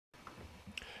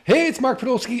Hey, it's Mark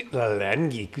Podolsky, the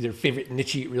Land Geek, with your favorite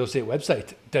niche real estate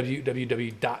website,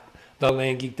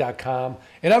 www.thelandgeek.com.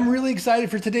 And I'm really excited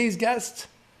for today's guest.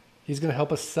 He's going to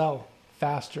help us sell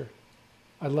faster.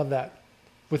 I love that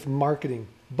with marketing.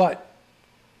 But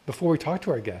before we talk to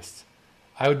our guests,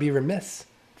 I would be remiss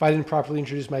if I didn't properly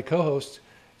introduce my co-host.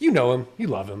 You know him, you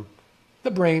love him, the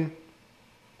brain,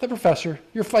 the professor,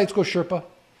 your flight school Sherpa,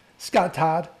 Scott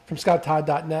Todd from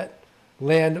scotttodd.net,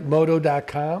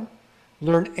 landmodo.com.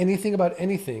 Learn anything about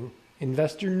anything,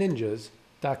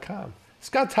 investorninjas.com.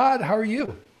 Scott Todd, how are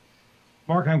you?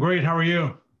 Mark, I'm great. How are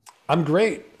you? I'm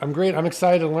great. I'm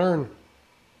excited to learn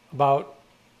about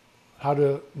how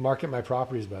to market my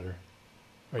properties better.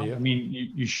 Are I you?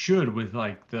 mean, you should with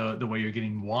like the way you're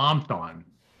getting womped on.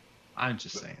 I'm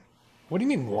just saying. What do you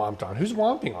mean womped on? Who's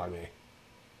womping on me?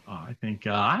 I think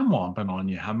I'm womping on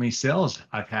you. How many sales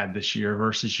I've had this year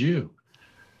versus you?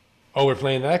 Oh, we're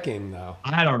playing that game now.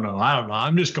 I don't know. I don't know.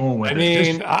 I'm just going I with it.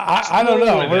 mean, I don't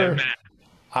Roll know. with it,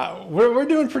 man. We're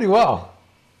doing pretty well.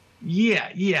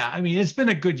 Yeah. I mean, it's been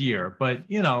a good year, but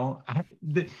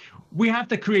we have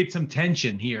to create some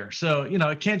tension here. So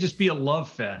it can't just be a love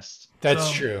fest. That's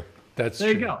So true. That's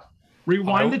there you true. go.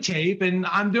 Rewind I, the tape, and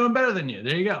I'm doing better than you.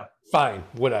 There you go. Fine,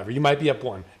 whatever. You might be up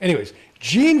one. Anyways,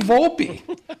 Gene Volpe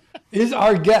is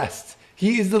our guest.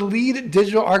 He is the lead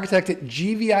digital architect at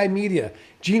GVI Media.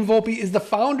 Gene Volpe is the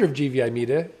founder of GVI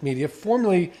Media,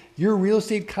 formerly your real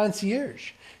estate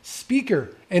concierge,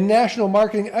 speaker, and national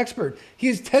marketing expert. He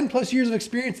has 10 plus years of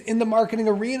experience in the marketing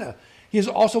arena. He is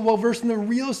also well versed in the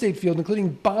real estate field,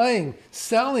 including buying,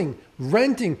 selling,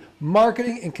 renting,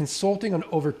 marketing, and consulting on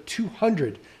over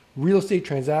 200 real estate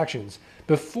transactions.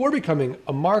 Before becoming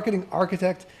a marketing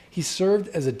architect, he served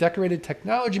as a decorated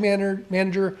technology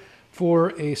manager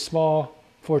for a small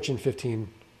Fortune 15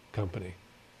 company.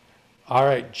 All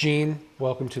right, Gene,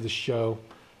 welcome to the show.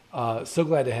 So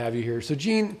glad to have you here. So,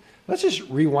 Gene, let's just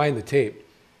rewind the tape.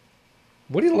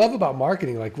 What do you love about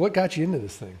marketing? Like, what got you into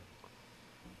this thing?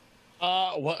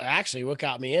 Well, actually, what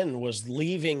got me in was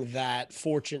leaving that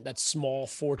small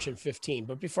Fortune 15.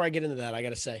 But before I get into that, I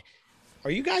got to say,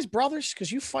 are you guys brothers? Because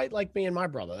you fight like me and my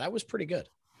brother. That was pretty good.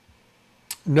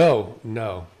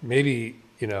 No. Maybe,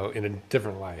 in a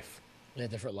different life. In a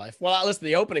different life. Well, listen,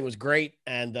 the opening was great,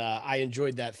 and I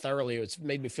enjoyed that thoroughly. It's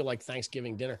made me feel like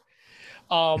Thanksgiving dinner.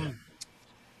 Um,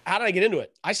 how did I get into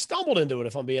it? I stumbled into it,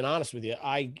 if I'm being honest with you.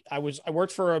 I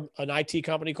worked for an IT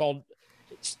company called,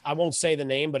 I won't say the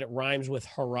name, but it rhymes with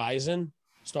Horizon,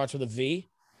 starts with a V,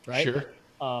 right? Sure.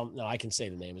 No, I can say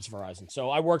the name. It's Verizon. So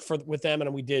I worked with them,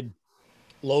 and we did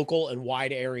local and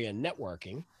wide area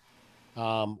networking.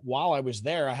 While I was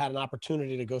there, I had an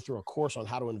opportunity to go through a course on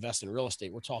how to invest in real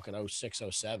estate. We're talking 06,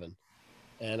 07.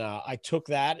 And I took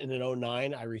that in an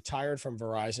 09. I retired from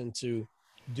Verizon to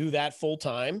do that full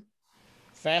time.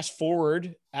 Fast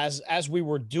forward, as we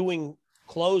were doing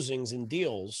closings and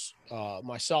deals,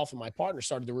 myself and my partner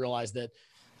started to realize that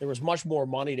there was much more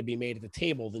money to be made at the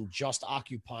table than just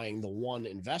occupying the one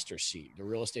investor seat. The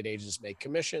real estate agents make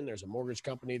commission. There's a mortgage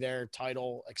company there,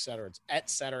 title, et cetera, et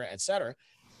cetera, et cetera.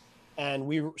 And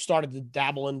we started to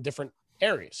dabble in different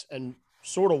areas. And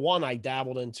sort of one I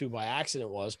dabbled into by accident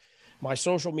was my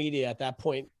social media at that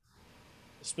point,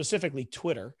 specifically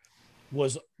Twitter,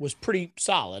 was pretty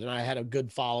solid. And I had a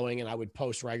good following, and I would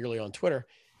post regularly on Twitter.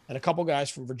 And a couple guys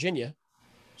from Virginia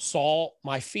saw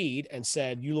my feed and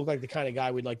said, "You look like the kind of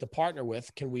guy we'd like to partner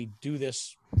with. Can we do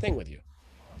this thing with you?"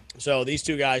 So these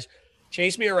two guys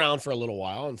chased me around for a little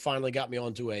while and finally got me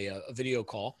onto a video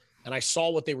call. And I saw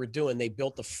what they were doing. They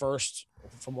built the first,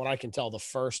 from what I can tell, the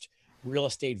first real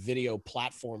estate video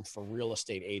platform for real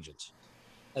estate agents.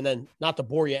 And then, not to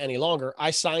bore you any longer,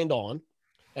 I signed on.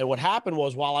 And what happened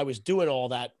was, while I was doing all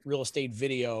that real estate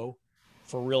video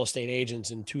for real estate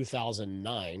agents in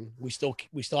 2009, we still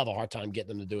have a hard time getting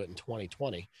them to do it in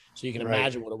 2020. So you can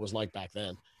imagine what it was like back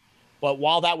then. But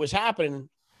while that was happening,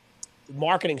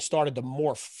 marketing started to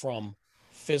morph from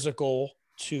physical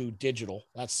to digital.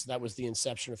 That was the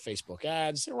inception of Facebook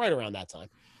ads right around that time,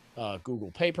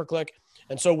 Google pay-per-click.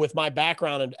 And so with my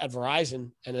background at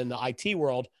Verizon and in the IT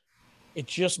world, it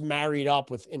just married up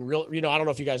with I don't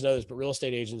know if you guys know this, but real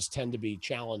estate agents tend to be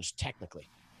challenged technically.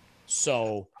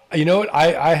 So, You know what?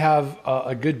 I have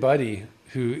a good buddy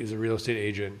who is a real estate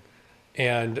agent,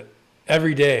 and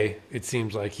every day it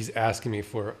seems like he's asking me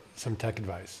for some tech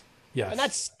advice. Yes. And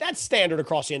that's standard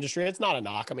across the industry. It's not a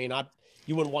knock. I mean,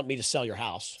 you wouldn't want me to sell your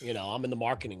house. I'm in the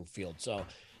marketing field. So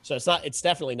it's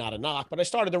definitely not a knock, but I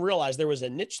started to realize there was a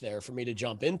niche there for me to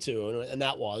jump into. And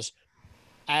that was,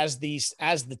 as the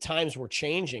times were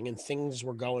changing and things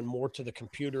were going more to the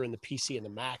computer and the PC and the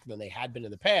Mac than they had been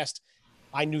in the past,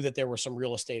 I knew that there were some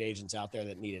real estate agents out there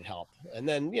that needed help. And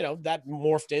then, you know, that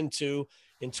morphed into,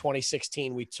 in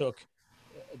 2016, we took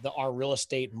our real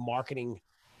estate marketing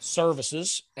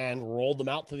services and rolled them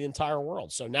out to the entire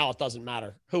world. So now it doesn't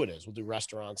matter who it is. We'll do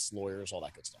restaurants, lawyers, all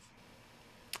that good stuff.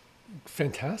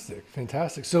 Fantastic.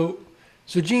 Fantastic. So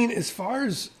Gene, as far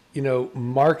as, you know,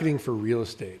 marketing for real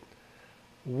estate,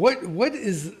 what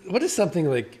is something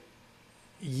like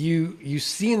you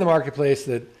see in the marketplace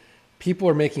that people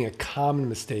are making a common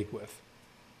mistake with?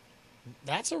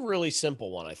 That's a really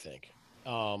simple one, I think.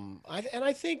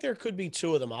 I think there could be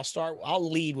two of them. I'll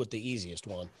lead with the easiest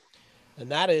one, and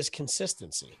that is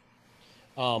consistency.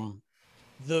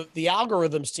 The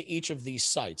algorithms to each of these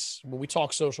sites, when we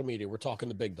talk social media, we're talking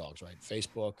the big dogs, right?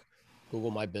 Facebook, Google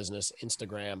My Business,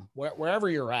 Instagram, wherever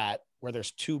you're at, where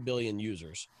there's 2 billion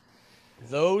users,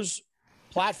 those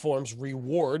platforms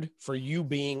reward for you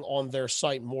being on their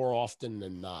site more often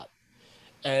than not.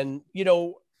 And, you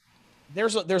know,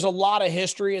 there's a lot of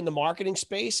history in the marketing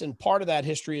space. And part of that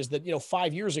history is that, you know,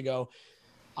 5 years ago,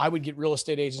 I would get real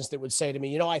estate agents that would say to me,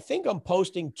 you know, I think I'm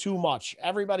posting too much.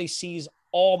 Everybody sees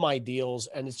all my deals,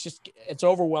 and it's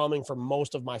overwhelming for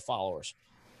most of my followers.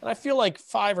 And I feel like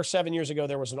 5 or 7 years ago,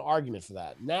 there was an argument for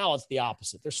that. Now it's the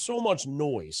opposite. There's so much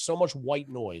noise, so much white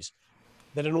noise,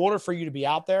 that in order for you to be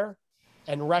out there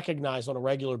and recognized on a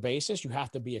regular basis, you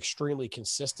have to be extremely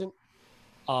consistent.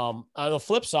 On the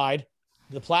flip side,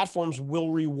 the platforms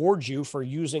will reward you for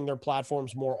using their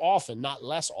platforms more often, not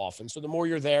less often. So the more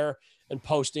you're there and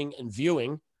posting and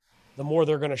viewing, the more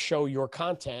they're going to show your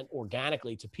content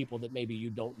organically to people that maybe you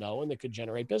don't know and that could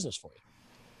generate business for you.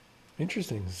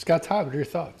 Interesting. Scott Todd, what are your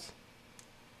thoughts?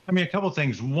 I mean, a couple of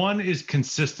things. One is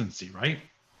consistency, right?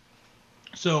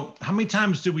 So how many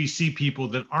times do we see people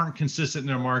that aren't consistent in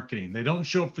their marketing? They don't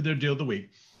show up for their deal of the week.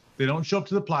 They don't show up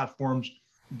to the platforms.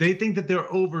 They think that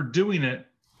they're overdoing it.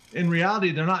 In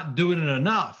reality, they're not doing it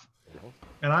enough.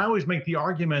 And I always make the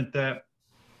argument that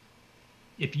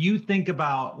if you think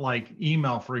about like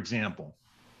email, for example,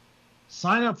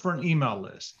 sign up for an email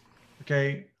list.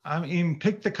 Okay. I mean,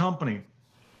 pick the company.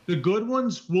 The good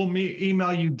ones will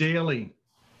email you daily.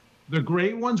 The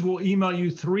great ones will email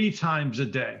you 3 times a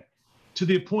day, to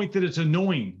the point that it's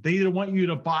annoying. They either want you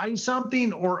to buy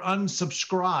something or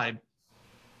unsubscribe.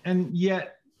 And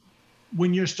yet,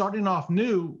 when you're starting off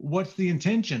new, what's the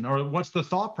intention or what's the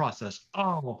thought process?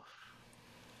 Oh,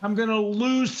 I'm going to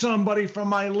lose somebody from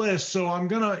my list, so I'm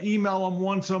going to email them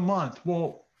once a month.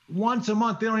 Well, once a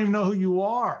month, they don't even know who you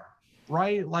are,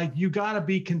 right? Like, you got to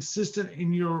be consistent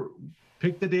in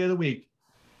pick the day of the week,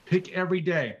 pick every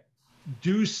day,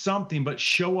 do something, but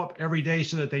show up every day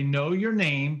so that they know your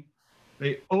name.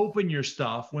 They open your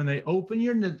stuff. When they open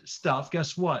your stuff,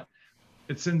 guess what?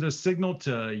 It sends a signal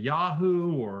to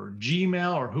Yahoo or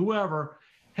Gmail or whoever,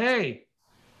 hey,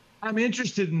 I'm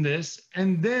interested in this.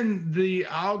 And then the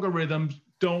algorithms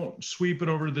don't sweep it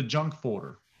over to the junk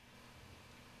folder.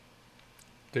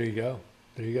 There you go.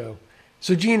 There you go.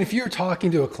 So Gene, if you're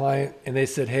talking to a client and they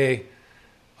said, hey,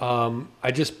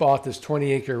 I just bought this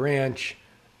 20-acre ranch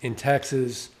in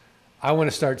Texas. I want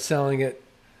to start selling it.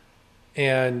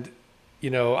 And, you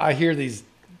know, I hear these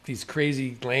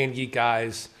crazy land geek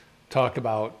guys talk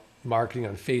about marketing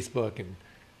on Facebook and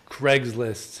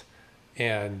Craigslist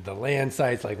and the land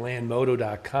sites like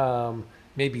landmodo.com,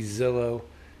 maybe Zillow.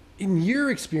 In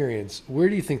your experience, where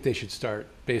do you think they should start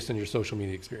based on your social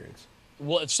media experience?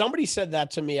 Well, if somebody said that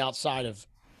to me outside of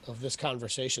this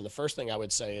conversation, the first thing I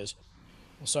would say is,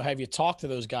 so have you talked to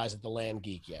those guys at the Land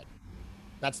Geek yet?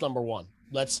 That's number one.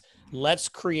 Let's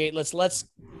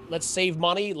save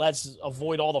money. Let's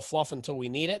avoid all the fluff until we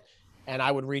need it. And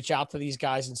I would reach out to these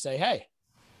guys and say, hey,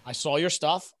 I saw your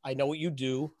stuff. I know what you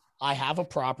do. I have a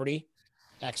property,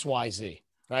 XYZ,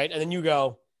 right? And then you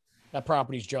go, that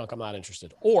property's junk. I'm not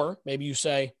interested. Or maybe you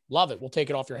say, love it. We'll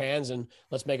take it off your hands and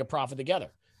let's make a profit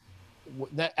together.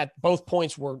 At both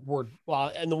points, well,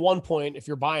 and the one point, if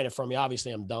you're buying it from me,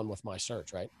 obviously I'm done with my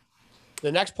search, right?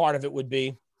 The next part of it would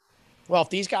be, well, if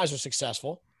these guys are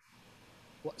successful,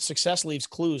 success leaves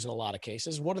clues in a lot of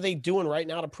cases. What are they doing right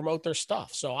now to promote their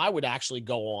stuff? So I would actually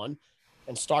go on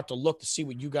and start to look to see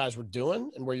what you guys were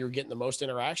doing and where you were getting the most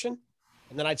interaction.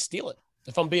 And then I'd steal it.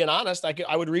 If I'm being honest,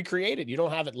 I would recreate it. You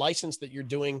don't have it licensed that you're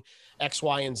doing X,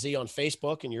 Y, and Z on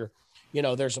Facebook and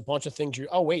there's a bunch of things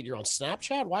oh, wait, you're on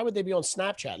Snapchat? Why would they be on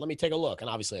Snapchat? Let me take a look. And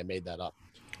obviously I made that up.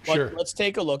 But sure. Let's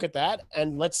take a look at that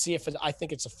and let's see if I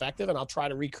think it's effective, and I'll try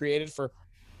to recreate it for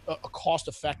a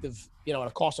cost-effective, at a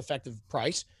cost-effective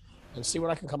price and see what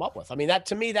I can come up with. I mean,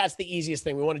 to me, that's the easiest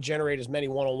thing. We want to generate as many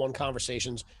one-on-one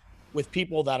conversations with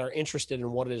people that are interested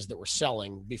in what it is that we're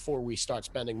selling before we start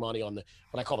spending money on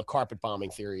what I call the carpet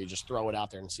bombing theory. You just throw it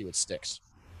out there and see what sticks.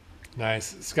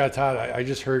 Nice. Scott Todd, I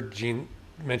just heard Gene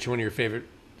mention one of your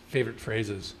favorite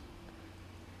phrases.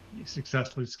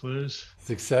 Success leaves clues.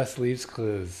 Success leaves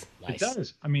clues. Nice. It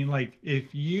does. I mean, like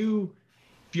if you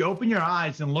open your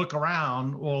eyes and look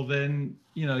around, well, then,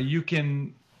 you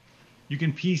can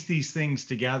piece these things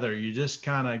together. You just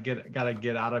kind of got to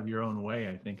get out of your own way,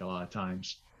 I think, a lot of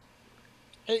times.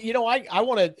 I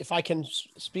want to, if I can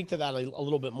speak to that a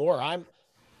little bit more, I'm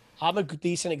a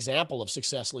decent example of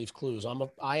success leaves clues.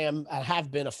 I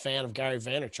have been a fan of Gary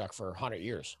Vaynerchuk for 100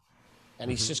 years. And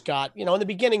he's just got, in the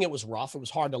beginning it was rough. It was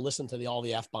hard to listen to all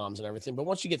the F-bombs and everything. But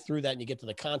once you get through that and you get to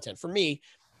the content, for me,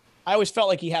 I always felt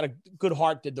like he had a good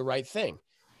heart, did the right thing.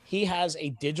 He has a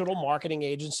digital marketing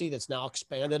agency that's now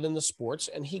expanded into sports,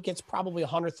 and he gets probably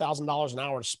 $100,000 an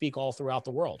hour to speak all throughout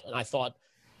the world. And I thought,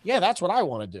 yeah, that's what I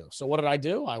want to do. So what did I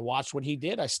do? I watched what he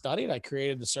did. I studied. I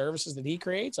created the services that he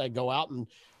creates. I go out and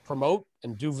promote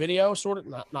and do video, sort of,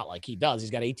 not like he does.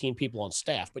 He's got 18 people on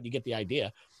staff, but you get the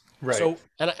idea. Right. So,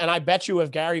 and I bet you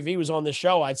if Gary Vee was on the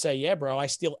show, I'd say, yeah, bro, I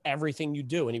steal everything you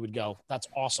do. And he would go, that's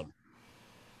awesome.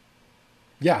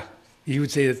 Yeah. He would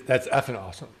say that's effing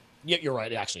awesome. Yeah, you're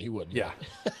right. Actually, he would. Yeah.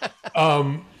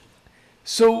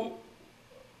 So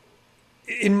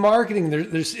in marketing,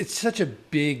 it's such a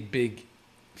big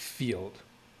field.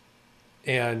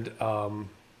 And,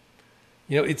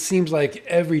 it seems like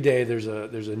every day there's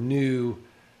a new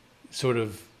sort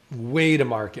of way to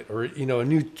market or, a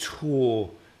new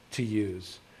tool to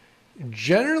use.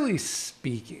 Generally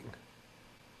speaking,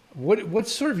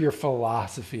 what's sort of your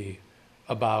philosophy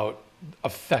about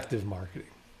effective marketing?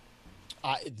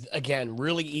 Again,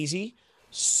 really easy,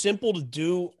 simple to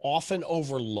do, often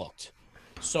overlooked.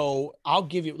 So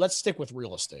let's stick with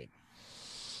real estate.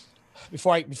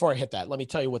 Before I hit that, let me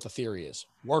tell you what the theory is.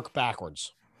 Work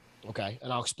backwards. Okay.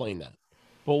 And I'll explain that.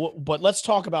 But let's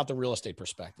talk about the real estate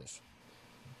perspective.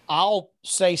 I'll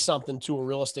say something to a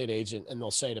real estate agent and they'll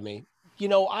say to me,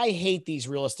 I hate these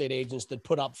real estate agents that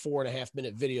put up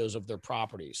 4.5-minute videos of their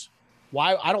properties.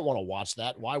 Why? I don't want to watch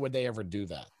that. Why would they ever do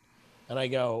that? And I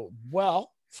go,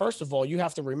 well, first of all, you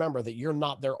have to remember that you're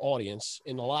not their audience.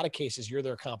 In a lot of cases, you're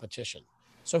their competition.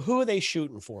 So who are they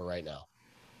shooting for right now?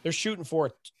 They're shooting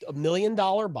for $1 million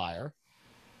buyer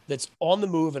that's on the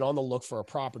move and on the look for a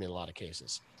property in a lot of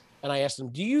cases. And I asked them,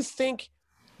 do you think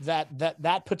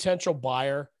that potential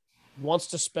buyer wants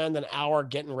to spend an hour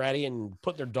getting ready and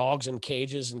put their dogs in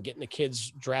cages and getting the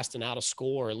kids dressed and out of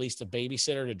school, or at least a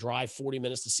babysitter to drive 40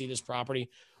 minutes to see this property,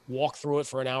 walk through it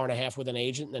for an hour and a half with an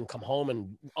agent, and then come home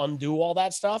and undo all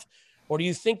that stuff? Or do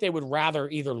you think they would rather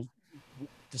either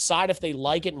decide if they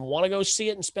like it and want to go see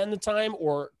it and spend the time,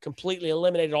 or completely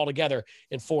eliminate it altogether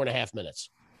in 4.5 minutes?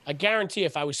 I guarantee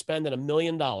if I was spending $1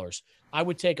 million, I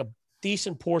would take a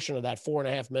decent portion of that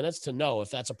 4.5 minutes to know if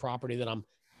that's a property that I'm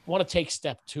want to take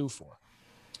step 2 for.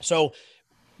 So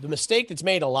the mistake that's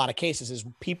made in a lot of cases is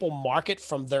people market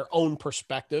from their own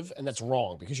perspective, and that's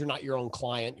wrong because you're not your own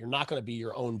client. You're not going to be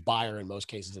your own buyer in most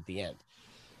cases at the end.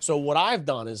 So what I've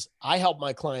done is I help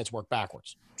my clients work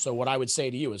backwards. So what I would say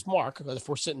to you is, Mark, if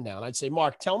we're sitting down, I'd say,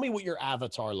 Mark, tell me what your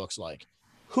avatar looks like.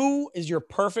 Who is your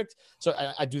perfect? So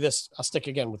I do this. I'll stick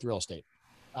again with real estate.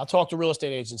 I'll talk to real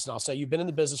estate agents and I'll say, you've been in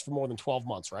the business for more than 12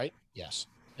 months, right? Yes.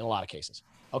 In a lot of cases.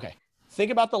 Okay. Think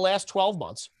about the last 12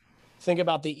 months. Think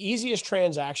about the easiest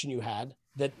transaction you had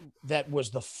that was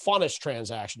the funnest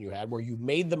transaction you had, where you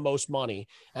made the most money.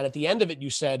 And at the end of it, you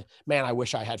said, man, I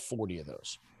wish I had 40 of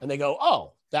those. And they go,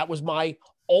 oh, that was my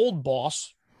old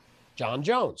boss, John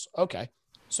Jones. Okay.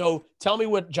 So tell me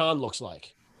what John looks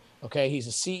like. Okay. He's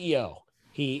a CEO.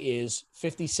 He is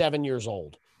 57 years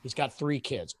old. He's got 3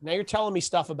 kids. Now you're telling me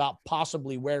stuff about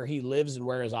possibly where he lives and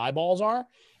where his eyeballs are.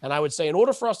 And I would say, in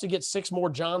order for us to get 6 more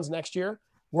Johns next year,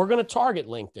 we're going to target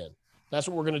LinkedIn. That's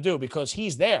what we're going to do because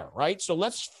he's there, right? So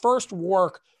let's first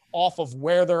work off of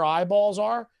where their eyeballs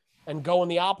are and go in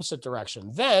the opposite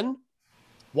direction. Then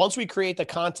once we create the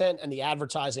content and the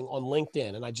advertising on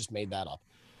LinkedIn, and I just made that up,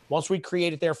 once we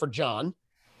create it there for John,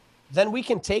 then we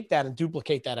can take that and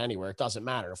duplicate that anywhere. It doesn't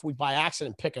matter. If we by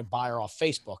accident pick a buyer off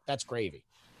Facebook, that's gravy.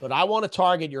 But I want to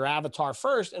target your avatar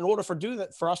first. In order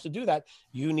for us to do that,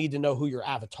 you need to know who your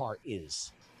avatar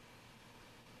is.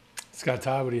 Scott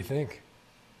Todd, what do you think?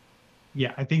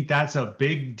 Yeah, I think that's a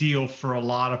big deal for a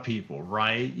lot of people,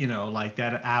 right? Like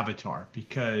that avatar,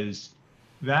 because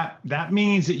that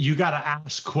means that you got to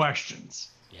ask questions.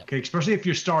 Yep. Okay, especially if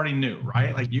you're starting new,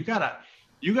 right? Like you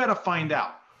gotta find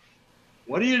out,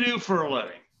 what do you do for a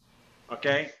living?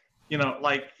 Okay,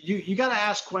 like you got to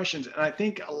ask questions. And I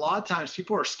think a lot of times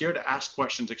people are scared to ask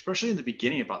questions, especially in the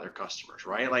beginning about their customers,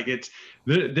 right? Like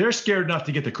they're scared enough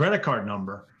to get the credit card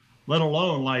number, let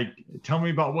alone like, tell me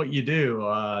about what you do.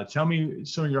 Tell me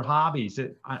some of your hobbies.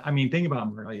 I mean, think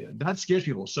about them. Like, that scares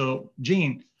people. So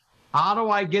Gene, how do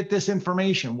I get this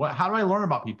information? How do I learn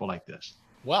about people like this?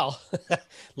 Well,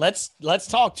 let's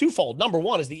talk twofold. Number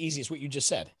one is the easiest, what you just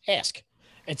said. Ask.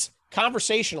 It's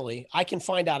conversationally, I can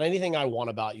find out anything I want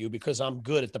about you because I'm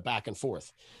good at the back and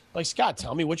forth. Like, Scott,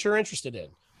 tell me what you're interested in.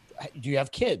 Do you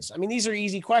have kids? I mean, these are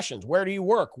easy questions. Where do you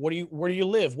work? Where do you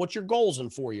live? What's your goals in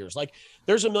 4 years? Like,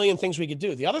 there's a million things we could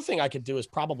do. The other thing I could do is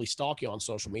probably stalk you on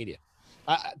social media.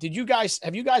 Have you guys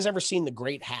ever seen The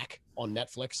Great Hack on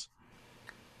Netflix?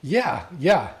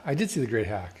 Yeah, I did see The Great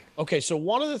Hack. Okay, so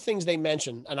one of the things they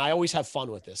mentioned, and I always have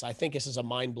fun with this, I think this is a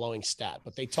mind-blowing stat,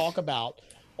 but they talk about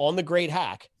on The Great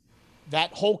Hack,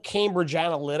 that whole Cambridge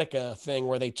Analytica thing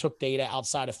where they took data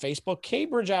outside of Facebook.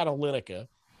 Cambridge Analytica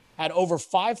had over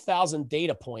 5,000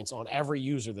 data points on every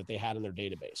user that they had in their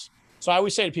database. So I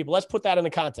always say to people, let's put that into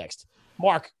context.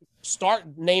 Mark, start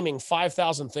naming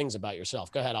 5,000 things about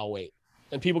yourself. Go ahead, I'll wait.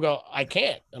 And people go, I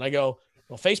can't. And I go,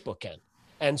 well, Facebook can.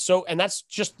 And that's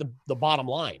just the bottom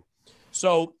line.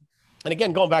 So, and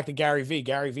again, going back to Gary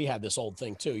Vee had this old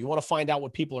thing too. You want to find out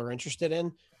what people are interested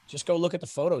in? Just go look at the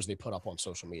photos they put up on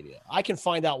social media. I can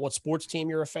find out what sports team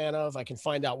you're a fan of. I can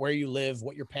find out where you live,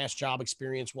 what your past job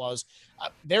experience was.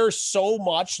 There's so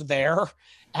much there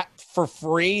for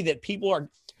free that people are.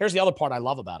 Here's the other part I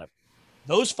love about it.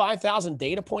 Those 5,000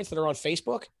 data points that are on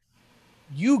Facebook,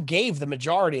 you gave the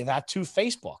majority of that to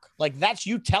Facebook. Like, that's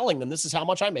you telling them, this is how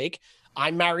much I make.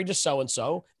 I'm married to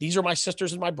so-and-so. These are my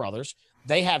sisters and my brothers.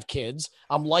 They have kids.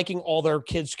 I'm liking all their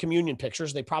kids' communion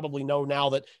pictures. They probably know now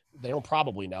that they don't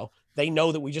probably know. They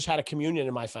know that we just had a communion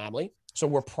in my family. So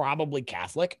we're probably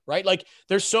Catholic, right? Like,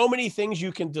 there's so many things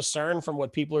you can discern from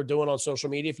what people are doing on social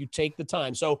media if you take the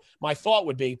time. So my thought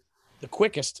would be the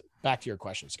quickest, back to your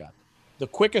question, Scott, the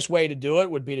quickest way to do it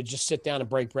would be to just sit down and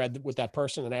break bread with that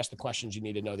person and ask the questions you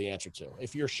need to know the answer to.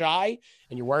 If you're shy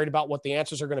and you're worried about what the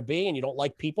answers are going to be and you don't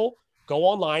like people, go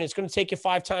online. It's going to take you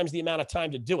 5 times the amount of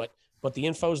time to do it, but the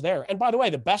info's there. And by the way,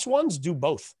 the best ones do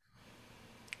both.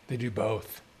 They do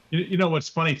both. You know what's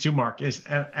funny too, Mark, is,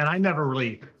 and I never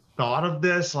really thought of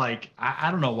this. Like, I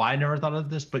don't know why I never thought of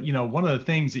this, but one of the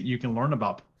things that you can learn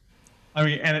about, I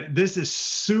mean, and this is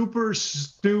super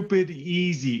stupid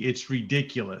easy. It's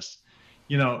ridiculous.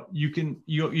 You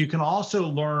can also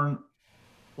learn,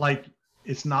 like,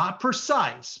 it's not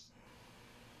precise,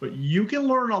 but you can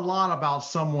learn a lot about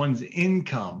someone's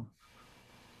income,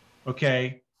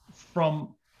 okay,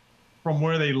 from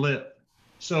where they live.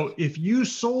 So if you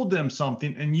sold them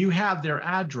something and you have their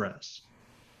address,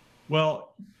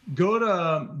 well, go to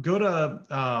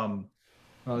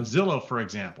Zillow, for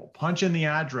example, punch in the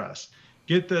address,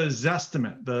 get the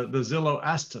Zestimate, the Zillow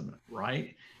estimate,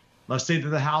 right? Let's say that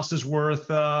the house is worth,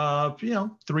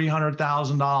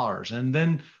 $300,000, and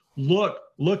then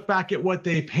look back at what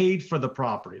they paid for the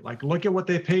property. Like, look at what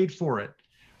they paid for it.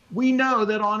 We know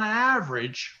that on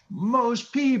average,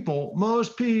 most people,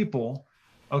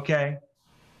 okay,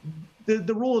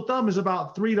 the rule of thumb is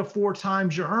about 3 to 4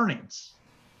 times your earnings.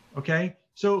 Okay.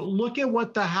 So look at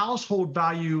what the household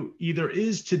value either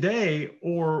is today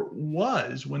or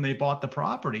was when they bought the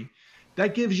property.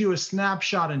 That gives you a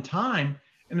snapshot in time,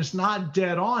 and it's not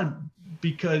dead on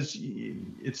because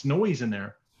it's noise in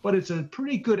there, but it's a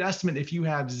pretty good estimate if you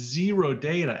have zero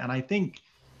data. And I think,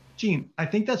 Gene,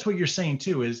 that's what you're saying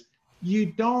too, is you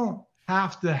don't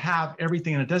have to have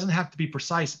everything, and it doesn't have to be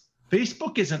precise.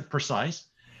 Facebook isn't precise.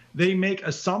 They make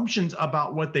assumptions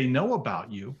about what they know about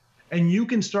you. And you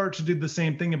can start to do the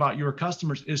same thing about your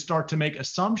customers, is start to make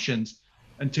assumptions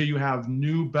until you have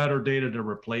new, better data to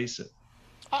replace it.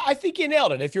 I think you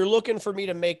nailed it. If you're looking for me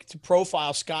to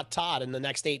profile Scott Todd in the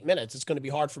next 8 minutes, it's going to be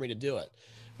hard for me to do it.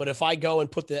 But if I go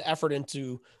and put the effort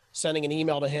into sending an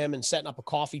email to him and setting up a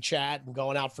coffee chat and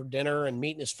going out for dinner and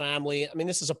meeting his family, I mean,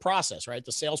 this is a process, right?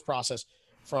 The sales process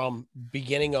from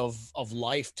beginning of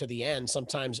life to the end,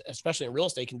 sometimes, especially in real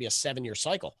estate, can be a 7-year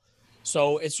cycle.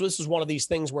 So this is one of these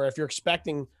things where if you're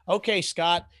expecting, okay,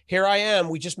 Scott, here I am,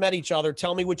 we just met each other,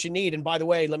 tell me what you need, and by the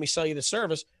way, let me sell you the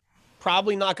service,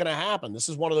 probably not going to happen. This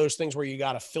is one of those things where you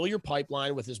got to fill your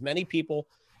pipeline with as many people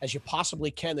as you possibly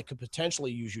can that could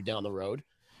potentially use you down the road,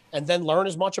 and then learn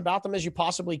as much about them as you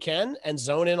possibly can and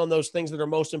zone in on those things that are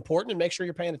most important and make sure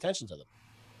you're paying attention to them.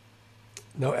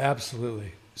 No,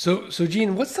 absolutely. So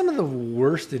Gene, what's some of the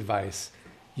worst advice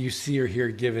you see or hear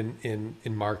given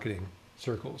in marketing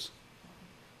circles?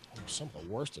 Some of the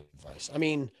worst advice. I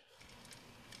mean,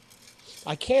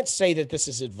 I can't say that this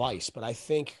is advice, but I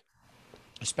think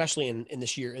especially in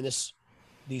this year,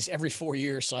 these every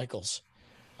 4-year cycles,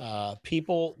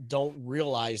 people don't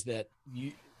realize that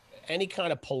any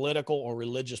kind of political or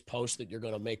religious post that you're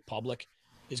going to make public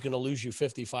is going to lose you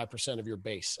 55% of your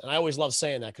base. And I always love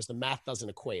saying that because the math doesn't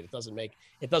equate. It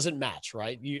doesn't match,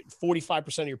 right?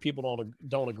 45% of your people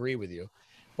don't agree with you,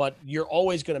 but you're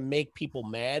always going to make people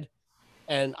mad.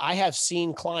 And I have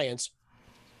seen clients,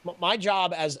 my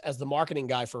job as the marketing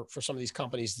guy for some of these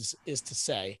companies is to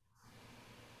say,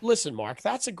 listen, Mark,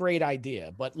 that's a great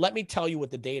idea, but let me tell you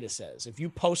what the data says. If you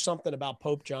post something about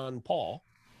Pope John Paul,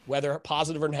 whether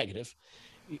positive or negative,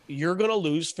 you're going to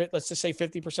lose, let's just say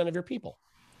 50% of your people.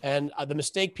 And the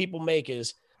mistake people make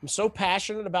is, I'm so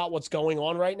passionate about what's going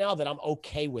on right now that I'm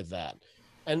okay with that.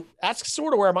 And that's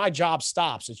sort of where my job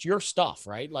stops. It's your stuff,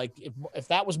 right? Like if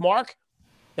that was Mark,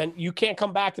 then you can't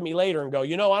come back to me later and go, I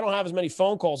don't have as many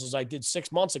phone calls as I did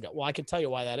 6 months ago. Well, I can tell you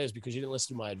why that is, because you didn't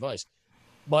listen to my advice.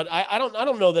 But I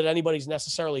don't know that anybody's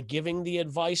necessarily giving the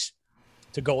advice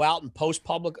to go out and post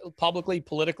publicly,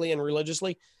 politically, and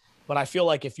religiously. But I feel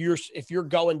like if you're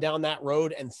going down that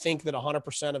road and think that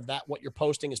 100% of that what you're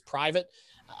posting is private,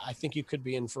 I think you could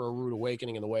be in for a rude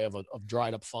awakening in the way of a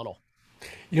dried up funnel.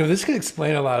 This could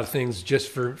explain a lot of things just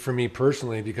for me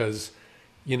personally, because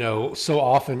so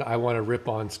often I want to rip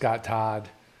on Scott Todd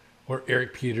or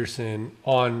Eric Peterson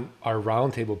on our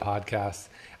Roundtable podcast.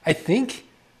 I think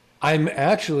I'm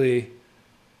actually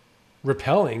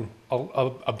repelling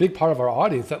a big part of our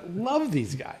audience that love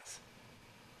these guys.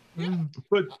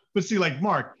 But see, like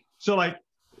Mark, so like,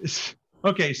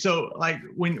 okay, so like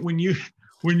when you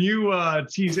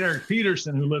tease Eric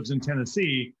Peterson, who lives in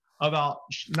Tennessee, about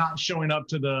not showing up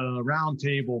to the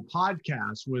Roundtable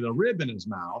podcast with a rib in his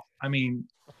mouth, I mean,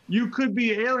 you could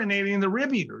be alienating the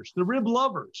rib eaters, the rib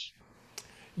lovers.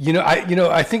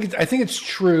 I think it's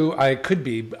true. I could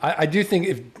be. I do think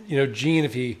if Gene,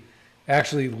 if he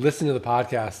actually listened to the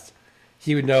podcast,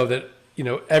 he would know that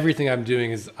everything I'm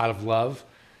doing is out of love,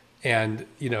 and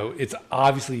it's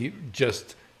obviously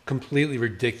just completely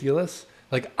ridiculous.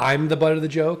 Like I'm the butt of the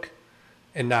joke,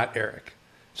 and not Eric.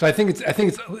 So I think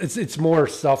it's more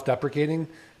self-deprecating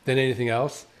than anything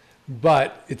else,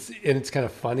 but it's kind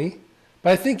of funny.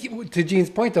 But I think to Gene's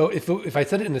point though, if I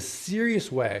said it in a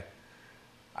serious way,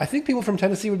 I think people from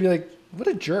Tennessee would be like, "What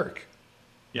a jerk!"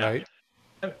 Yeah. Right?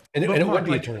 And it would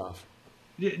be a turnoff.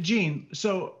 Gene,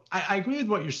 so I agree with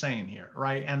what you're saying here,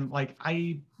 right? And like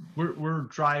we're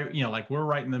driving, like we're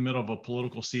right in the middle of a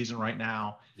political season right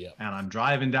now. Yeah. And I'm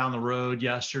driving down the road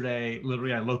yesterday.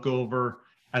 Literally, I look over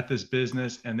at this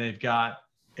business and they've got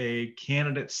a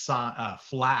candidate's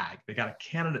flag. They got a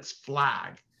candidate's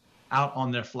flag out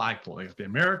on their flagpole. They got the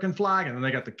American flag and then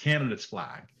they got the candidate's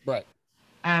flag. Right.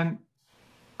 And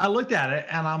I looked at it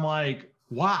and I'm like,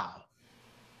 wow,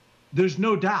 there's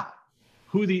no doubt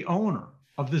who the owner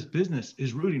of this business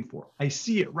is rooting for. I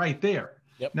see it right there.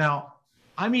 Yep. Now,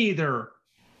 I'm either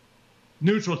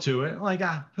neutral to it, like,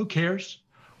 who cares?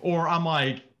 Or I'm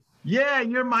like, yeah,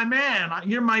 you're my man,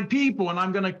 you're my people, and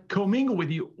I'm going to commingle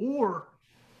with you. Or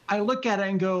I look at it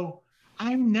and go,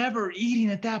 I'm never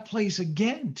eating at that place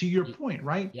again, to your point,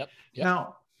 right? Yep.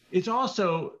 Now, it's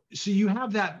also, so you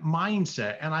have that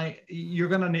mindset, and you're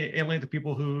going to alienate the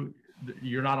people who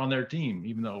you're not on their team,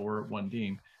 even though we're one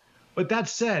team. But that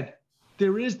said,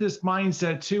 there is this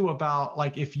mindset too about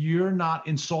like, if you're not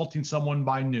insulting someone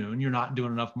by noon, you're not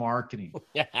doing enough marketing.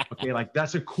 Okay, like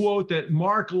that's a quote that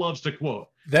Mark loves to quote.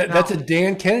 That's a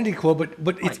Dan Kennedy quote,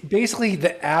 but it's basically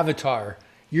the avatar.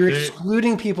 You're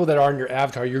excluding people that aren't your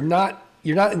avatar. You're not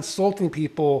insulting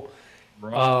people.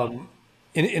 Right.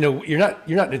 You're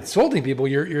not insulting people.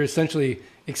 You're essentially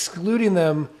excluding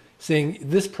them, saying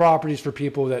this property is for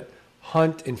people that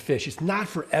hunt and fish. It's not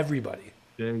for everybody.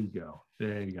 There you go.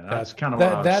 That's kind of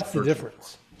that's the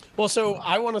difference. Well, so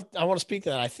I want to speak to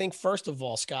that. I think first of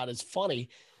all, Scott, it's funny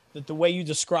that the way you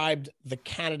described the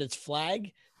candidate's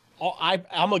flag.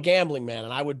 I'm a gambling man,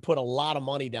 and I would put a lot of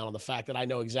money down on the fact that I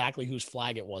know exactly whose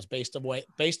flag it was based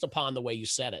upon the way you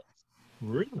said it.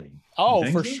 Really?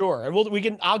 Oh, for sure.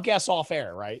 And I'll guess off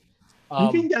air, right?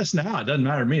 You can guess now. It doesn't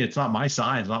matter to me. It's not my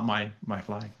sign. It's not my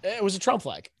flag. It was a Trump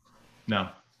flag. No.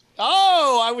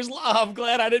 Oh, I'm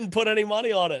glad I didn't put any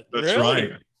money on it. That's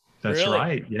really? right. That's really?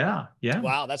 right. Yeah.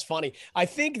 Wow, that's funny. I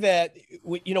think that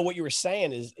what you were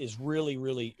saying is really,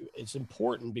 really, it's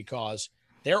important because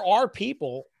there are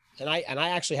people, and I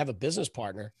actually have a business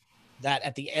partner that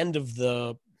at the end of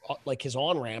his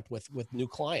on-ramp with new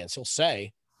clients, he'll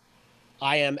say,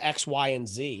 I am X, Y, and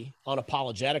Z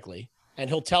unapologetically,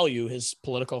 and he'll tell you his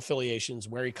political affiliations,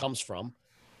 where he comes from,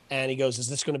 and he goes, is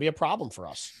this going to be a problem for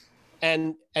us?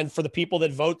 And for the people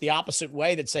that vote the opposite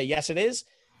way, that say, yes, it is,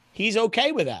 he's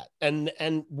okay with that.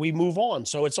 And we move on.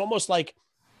 So it's almost like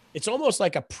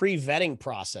a pre-vetting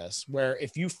process where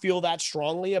if you feel that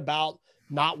strongly about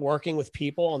not working with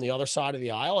people on the other side of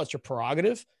the aisle, it's your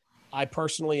prerogative. I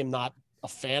personally am not a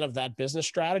fan of that business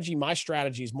strategy. My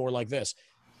strategy is more like this.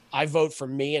 I vote for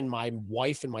me and my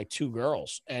wife and my 2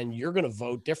 girls, and you're going to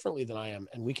vote differently than I am.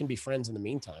 And we can be friends in the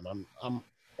meantime.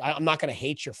 I'm not going to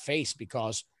hate your face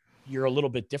because you're a little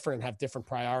bit different and have different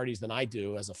priorities than I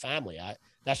do as a family.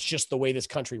 That's just the way this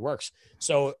country works.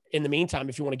 So in the meantime,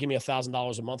 if you want to give me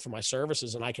 $1,000 a month for my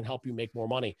services and I can help you make more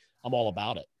money, I'm all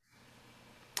about it.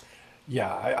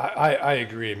 Yeah, I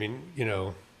agree. I mean,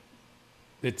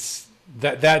 it's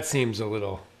that seems a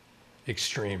little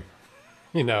extreme,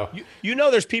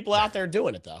 there's people out there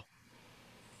doing it though.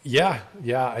 Yeah.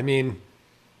 I mean,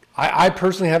 I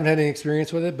personally haven't had any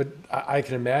experience with it, but I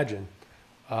can imagine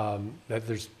that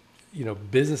there's,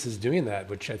 businesses doing that,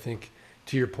 which I think,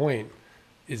 to your point,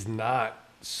 is not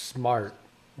smart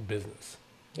business.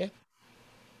 Yeah.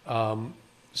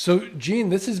 So, Gene,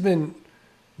 this has been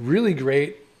really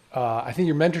great. I think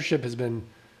your mentorship has been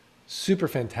super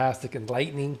fantastic,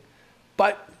 enlightening,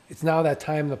 but it's now that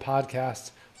time in the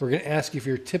podcast. We're going to ask you for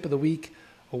your tip of the week,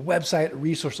 a website, a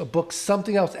resource, a book,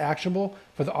 something else actionable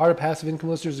for the Art of Passive Income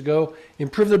listeners to go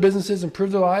improve their businesses,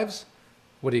 improve their lives.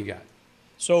 What do you got?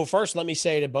 So first, let me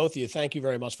say to both of you, thank you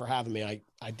very much for having me. I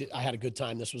had a good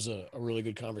time. This was a really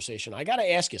good conversation. I got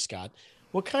to ask you, Scott,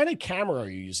 what kind of camera are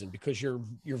you using? Because your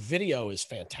video is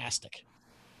fantastic.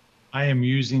 I am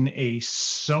using a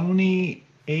Sony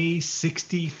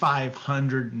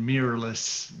A6500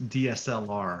 mirrorless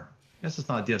DSLR. I guess it's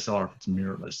not a DSLR, it's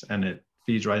mirrorless, and it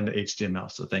feeds right into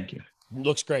HTML. So thank you.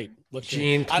 Looks great.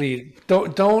 Gene, please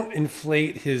don't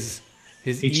inflate his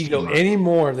ego any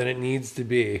more than it needs to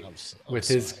be with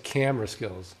his camera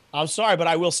skills. I'm sorry, but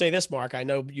I will say this, Mark. I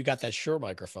know you got that Shure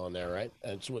microphone there, right?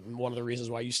 That's one of the reasons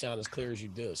why you sound as clear as you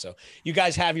do. So you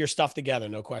guys have your stuff together,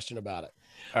 no question about it.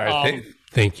 All right,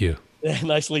 thank you.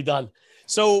 Nicely done.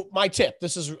 So my tip,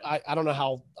 this is, I don't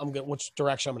know which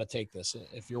direction I'm going to take this.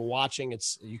 If you're watching,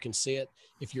 you can see it.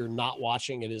 If you're not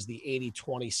watching, it is the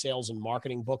 80-20 sales and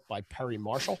marketing book by Perry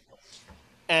Marshall.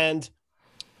 And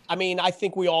I mean, I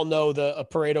think we all know the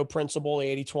Pareto principle,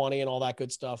 80-20 and all that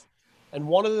good stuff. And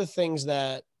one of the things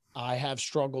that I have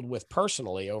struggled with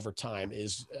personally over time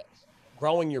is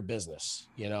growing your business,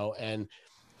 and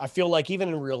I feel like even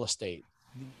in real estate,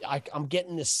 I'm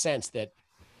getting this sense that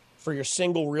for your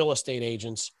single real estate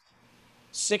agents,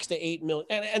 6 to 8 million,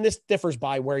 and this differs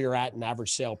by where you're at in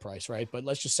average sale price, right? But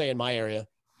let's just say in my area,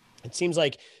 it seems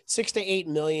like $6 to $8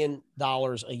 million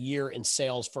a year in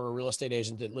sales for a real estate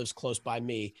agent that lives close by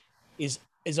me is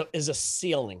a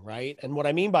ceiling, right? And what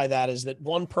I mean by that is that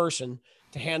one person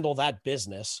to handle that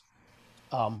business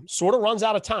sort of runs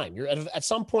out of time. At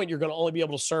some point, you're going to only be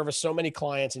able to service so many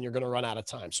clients and you're going to run out of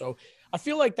time. So I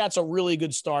feel like that's a really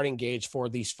good starting gauge for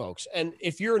these folks. And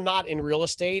if you're not in real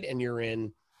estate and you're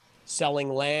in selling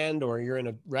land or you're in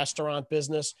a restaurant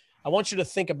business, I want you to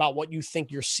think about what you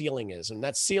think your ceiling is. And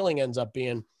that ceiling ends up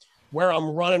being where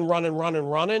I'm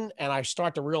running. And I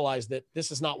start to realize that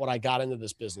this is not what I got into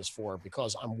this business for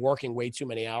because I'm working way too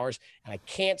many hours and I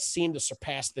can't seem to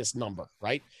surpass this number,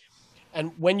 right?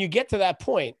 And when you get to that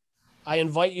point, I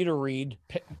invite you to read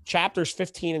chapters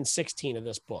 15 and 16 of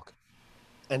this book.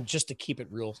 And just to keep it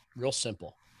real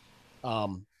simple.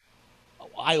 I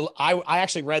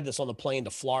actually read this on the plane to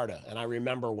Florida. And I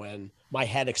remember when my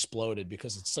head exploded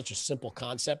because it's such a simple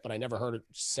concept, but I never heard it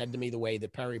said to me the way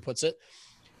that Perry puts it.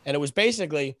 And it was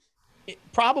basically,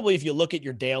 probably if you look at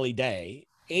your daily day,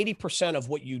 80% of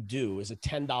what you do is a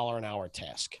 $10 an hour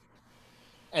task.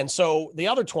 And so the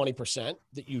other 20%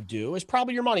 that you do is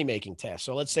probably your money-making task.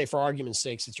 So let's say for argument's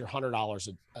sakes, it's your $100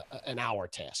 an hour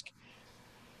task.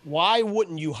 Why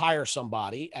wouldn't you hire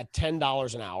somebody at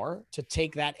 $10 an hour to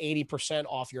take that 80%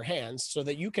 off your hands so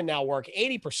that you can now work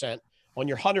 80% on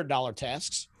your $100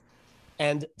 tasks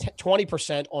and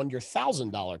 20% on your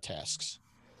 $1,000 tasks?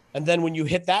 And then when you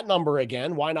hit that number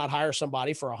again, why not hire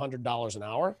somebody for $100 an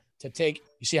hour to take,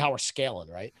 you see how we're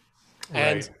scaling, right?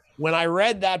 And when I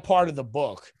read that part of the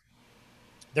book,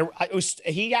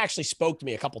 he actually spoke to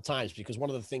me a couple of times because one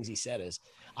of the things he said is,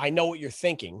 I know what you're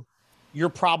thinking. You're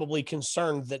probably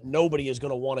concerned that nobody is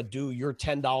going to want to do your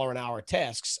 $10 an hour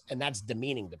tasks, and that's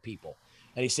demeaning to people.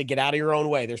 And he said, get out of your own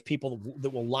way. There's people that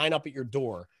will line up at your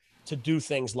door to do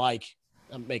things like,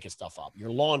 I'm making stuff up, your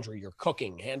laundry, your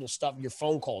cooking, handle stuff, your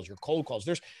phone calls, your cold calls.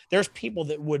 There's people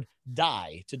that would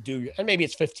die to do, and maybe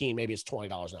it's 15, maybe it's $20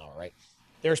 an hour, right?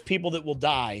 There's people that will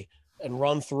die and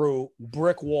run through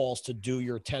brick walls to do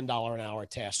your $10 an hour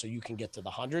task so you can get to the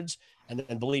hundreds. And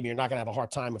then believe me, you're not going to have a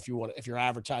hard time if you're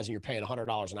advertising, you're paying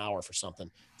 $100 an hour for something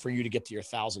for you to get to your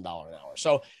 $1,000 an hour.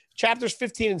 So chapters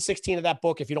 15 and 16 of that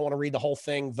book, if you don't want to read the whole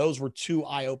thing, those were two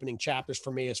eye-opening chapters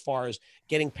for me as far as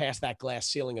getting past that glass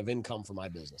ceiling of income for my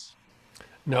business.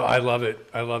 No, I love it.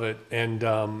 I love it.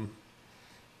 And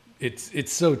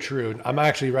it's so true. I'm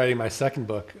actually writing my second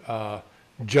book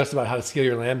just about how to scale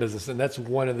your land business. And that's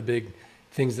one of the big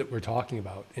things that we're talking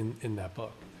about in that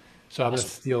book. So I'm going to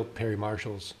steal Perry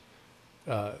Marshall's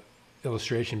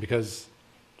illustration because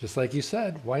just like you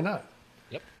said, why not?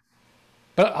 Yep.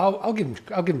 But I'll give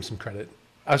him some credit.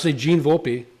 I'll say Gene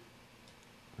Volpe,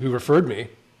 who referred me.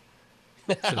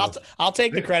 So, I'll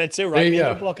take the credit too. Write me in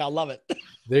the book. I love it.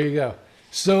 There you go.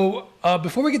 So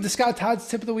before we get to Scott Todd's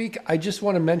tip of the week, I just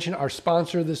want to mention our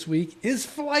sponsor this week is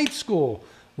Flight School.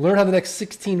 Learn how the next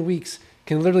 16 weeks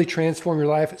can literally transform your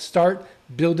life. Start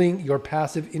building your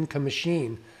passive income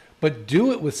machine, but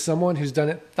do it with someone who's done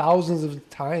it thousands of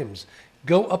times.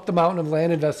 Go up the mountain of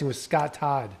land investing with Scott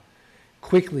Todd.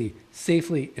 Quickly,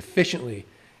 safely, efficiently.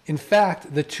 In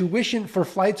fact, the tuition for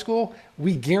Flight School,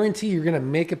 we guarantee you're going to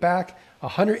make it back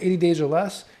 180 days or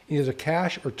less, either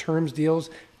cash or terms deals.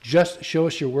 Just show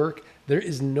us your work. There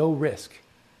is no risk.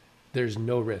 There's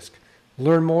no risk.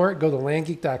 Learn more. Go to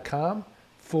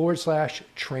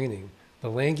landgeek.com/training.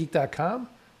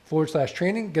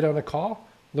 thelandgeek.com/training. Get on a call.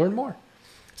 Learn more.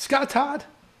 Scott Todd,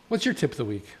 what's your tip of the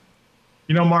week?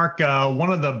 You know, Mark,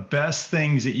 one of the best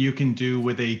things that you can do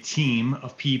with a team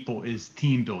of people is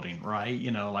team building, right? You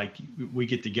know, like we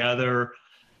get together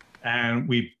and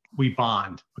we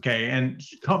bond, okay? And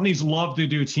companies love to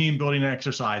do team building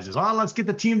exercises. Oh, let's get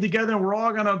the team together and we're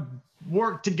all gonna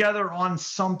work together on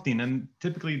something. And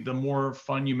typically the more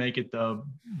fun you make it, the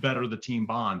better the team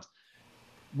bonds.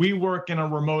 We work in a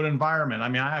remote environment. I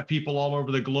mean, I have people all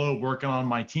over the globe working on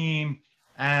my team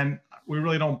and we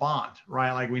really don't bond,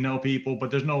 right? Like we know people, but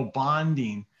there's no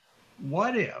bonding.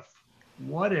 What if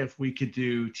we could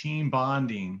do team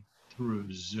bonding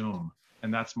through Zoom?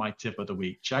 And that's my tip of the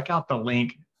week. Check out the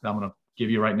link that I'm going to give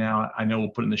you right now. I know we'll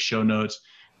put it in the show notes.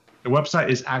 The website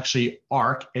is actually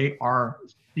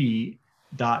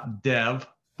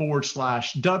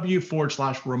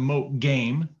arc.dev/w/remote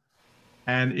game.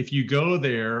 And if you go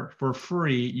there for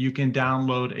free, you can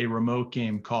download a remote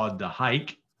game called The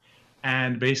Hike.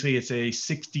 And basically it's a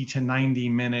 60 to 90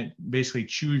 minute, basically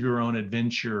choose your own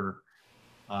adventure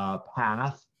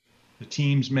path. The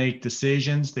teams make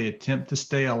decisions. They attempt to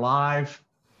stay alive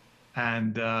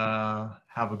and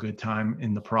have a good time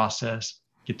in the process,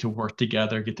 get to work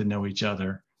together, get to know each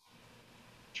other.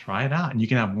 Try it out. And you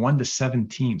can have 1 to 7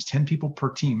 teams, 10 people per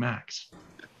team max.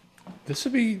 This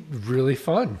would be really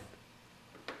fun.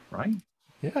 Right?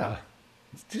 Yeah.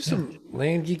 Let's do some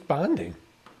land geek bonding.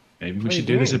 Maybe we should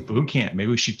do this at boot camp.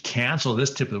 Maybe we should cancel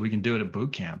this tip that we can do it at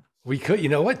boot camp. We could, you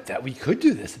know what? We could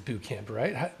do this at boot camp,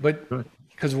 right? But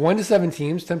because 1 to 7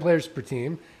 teams, 10 players per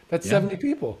team, that's 70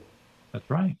 people. That's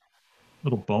right.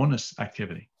 Little bonus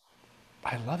activity.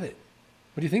 I love it.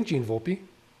 What do you think, Gene Volpe?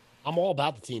 I'm all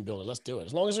about the team building. Let's do it.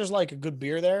 As long as there's like a good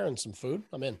beer there and some food,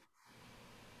 I'm in.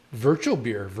 Virtual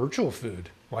beer, virtual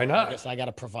food. Why not? I guess I got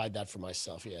to provide that for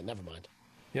myself. Yeah, never mind.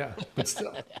 Yeah, but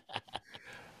still.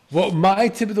 Well, my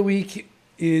tip of the week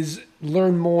is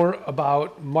learn more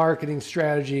about marketing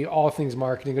strategy, all things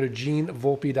marketing. Go to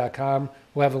genevolpe.com.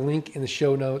 We'll have a link in the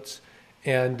show notes.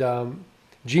 And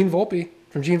Gene Volpe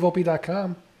from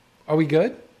genevolpe.com. Are we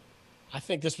good? I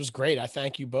think this was great. I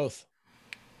thank you both.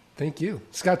 Thank you.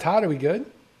 Scott Todd, are we good?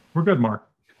 We're good, Mark.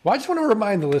 Well, I just want to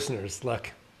remind the listeners,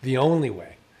 look, the only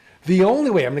way I'm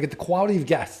going to get the quality of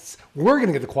guests, we're going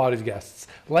to get the quality of guests,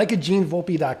 like at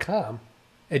genevolpe.com,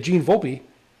 at Gene Volpe.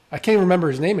 I can't even remember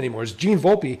his name anymore. It's Gene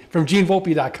Volpe from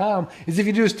genevolpe.com. Is if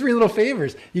you do us 3 little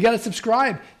favors. You got to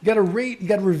subscribe. You got to rate. You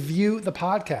got to review the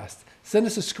podcast. Send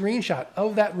us a screenshot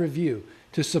of that review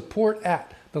to support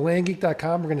at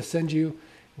thelandgeek.com. We're going to send you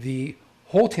the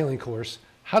wholetailing course,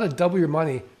 how to double your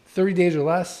money 30 days or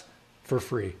less for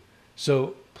free.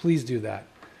 So please do that.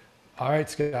 All right,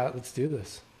 Scott, let's do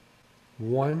this.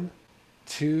 1,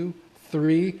 2,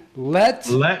 3. Let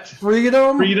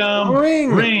freedom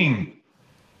ring.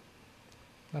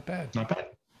 Not bad. Not bad.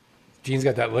 Gene's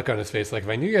got that look on his face. Like, if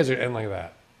I knew you guys would end like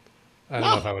that, I don't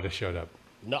know if I would have showed up.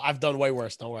 No, I've done way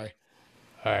worse. Don't worry.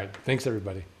 All right. Thanks,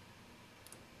 everybody.